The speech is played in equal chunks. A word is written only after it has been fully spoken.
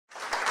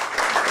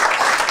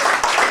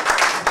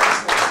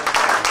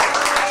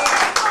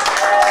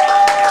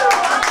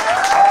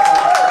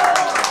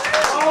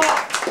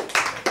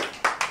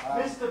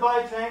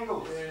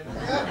Bojangles.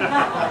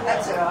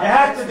 That's all right. You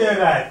had to do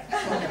that.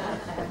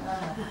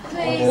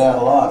 Please. Get out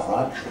of life,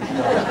 right?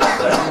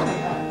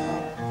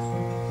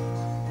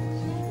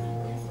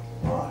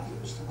 Right,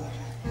 Mr.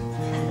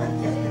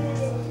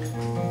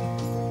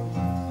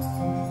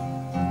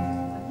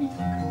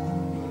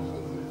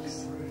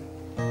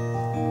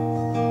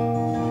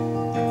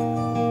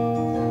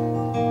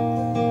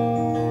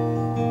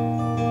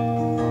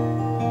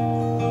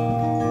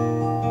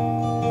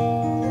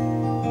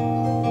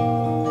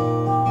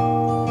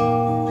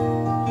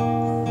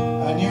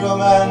 I knew a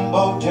man,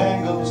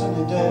 Bojangles, and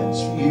he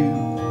danced for you.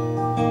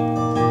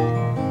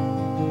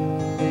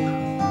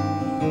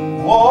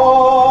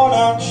 Worn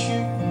out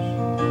shoes,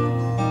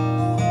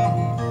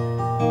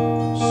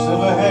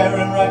 silver hair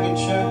and ragged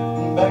shirt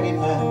and baggy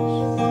pants.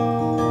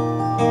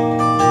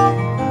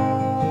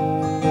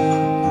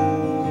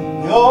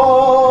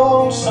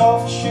 Your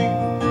soft shoe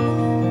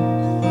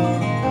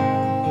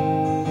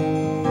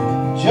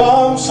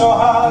jumped so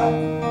high,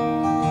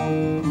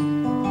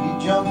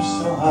 he jumped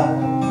so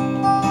high.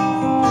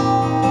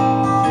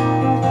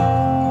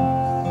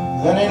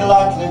 Then he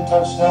lightly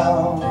touched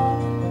down.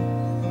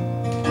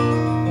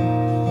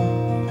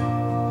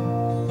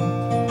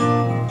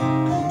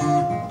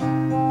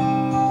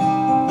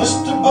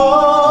 Mr.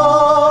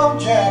 Bojangles,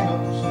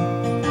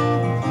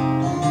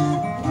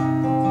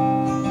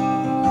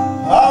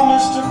 ah,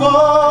 Mr.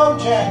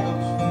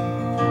 Bojangles,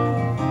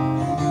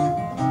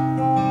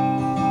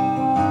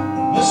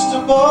 Mr.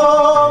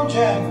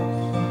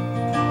 Bojangles,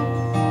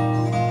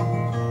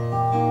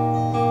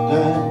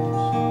 dance.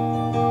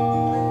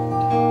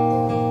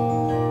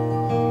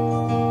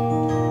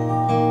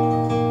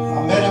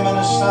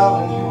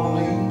 South in New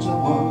Orleans it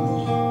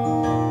was.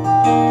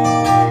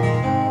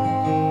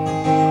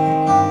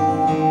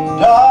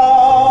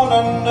 Down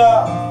and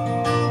out,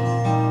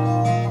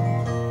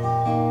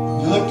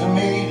 he looked to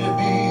me to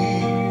be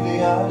the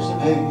eyes of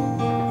age.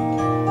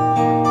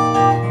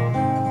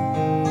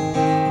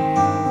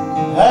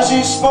 As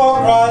he spoke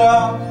right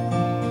out,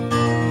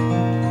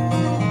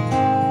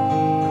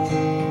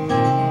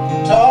 he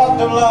talked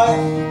of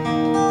life,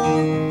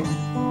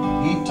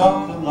 he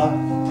talked of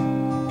life.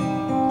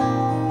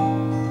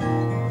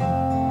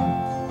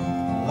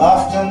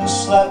 Laughed and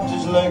slapped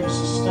his legs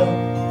a step.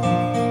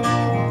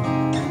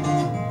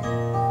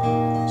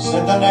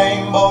 Said the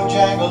name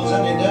Bojangles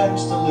and he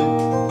danced a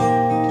lick.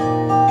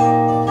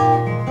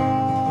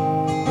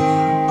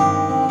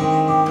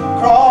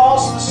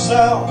 Across the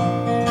cell,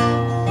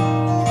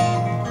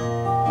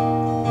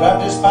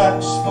 grabbed his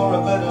pants for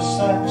a better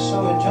sense, so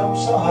he jumped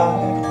so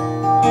high.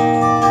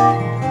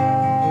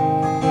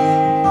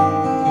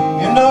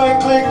 You know he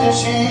clicked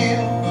his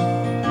heels,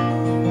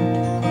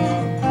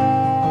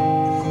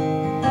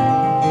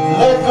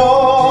 let go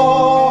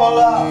a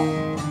laugh,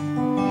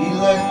 he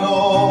let go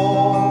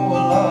a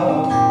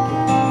laugh.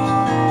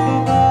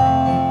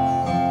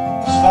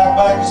 Slacked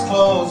back his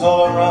clothes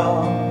all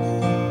around.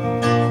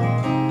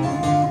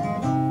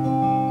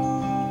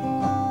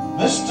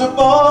 Mr.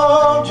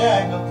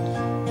 Bojangles,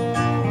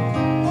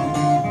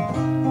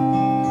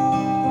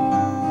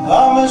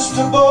 ah,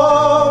 Mr.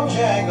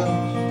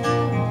 Bojangles,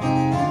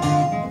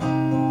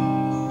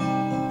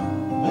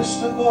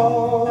 Mr.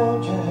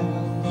 Bojangles.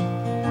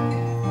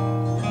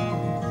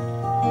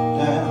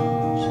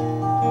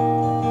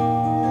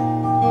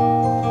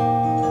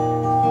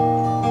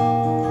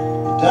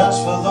 Dance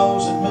for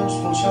those at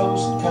minstrel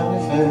shows and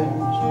county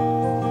fairs.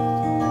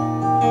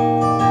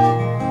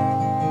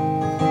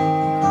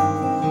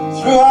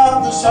 Throughout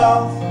the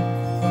South,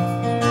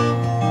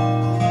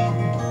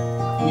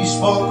 he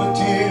spoke with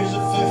tears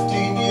of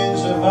 15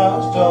 years of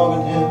house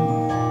dogging him.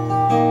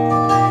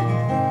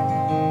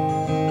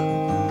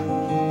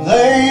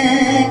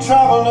 They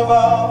traveled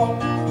about,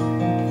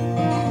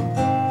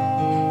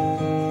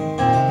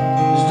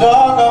 his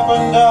dog up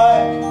and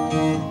died,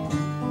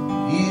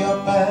 he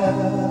up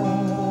and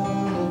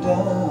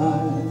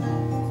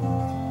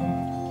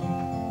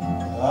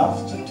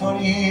after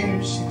 20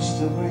 years he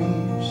still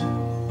grieves.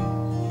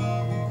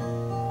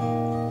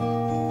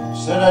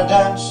 Said I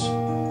dance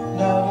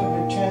now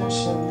every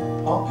chance in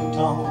honky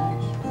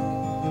tonks,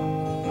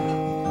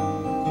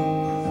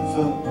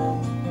 food,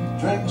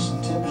 drinks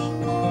and tips.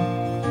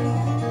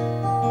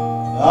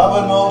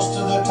 But most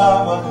of the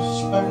time I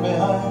spend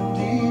behind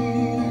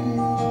these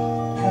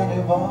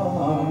county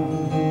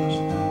bars.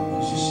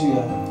 As you see, I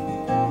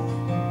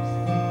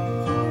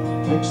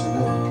drinks a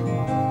little.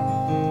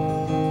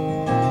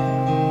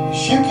 He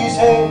shook his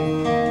head,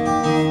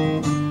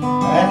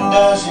 and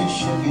as he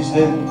shook his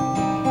head,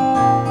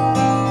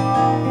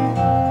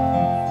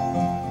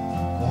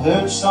 I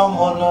heard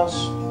someone else,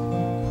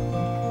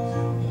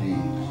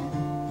 please.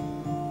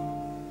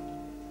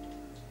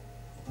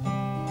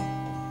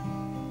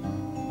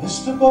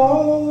 Mr.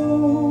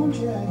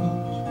 Bojangles,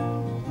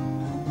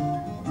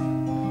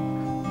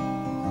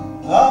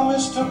 ah,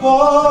 Mr.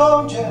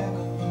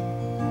 Bojangles,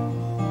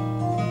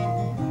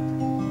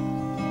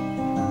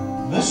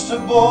 Mr.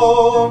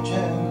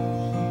 Bojangles,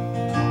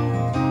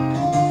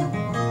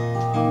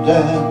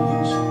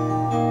 dance.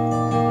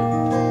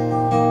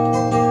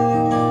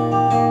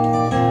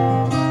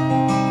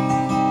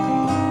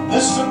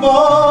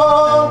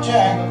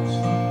 Bojangles,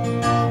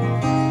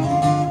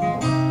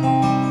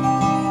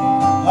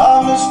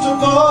 ah, Mr.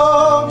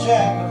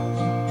 Bojangles,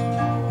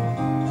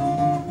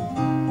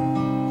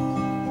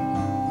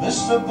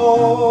 Mr.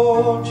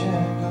 Bojangles.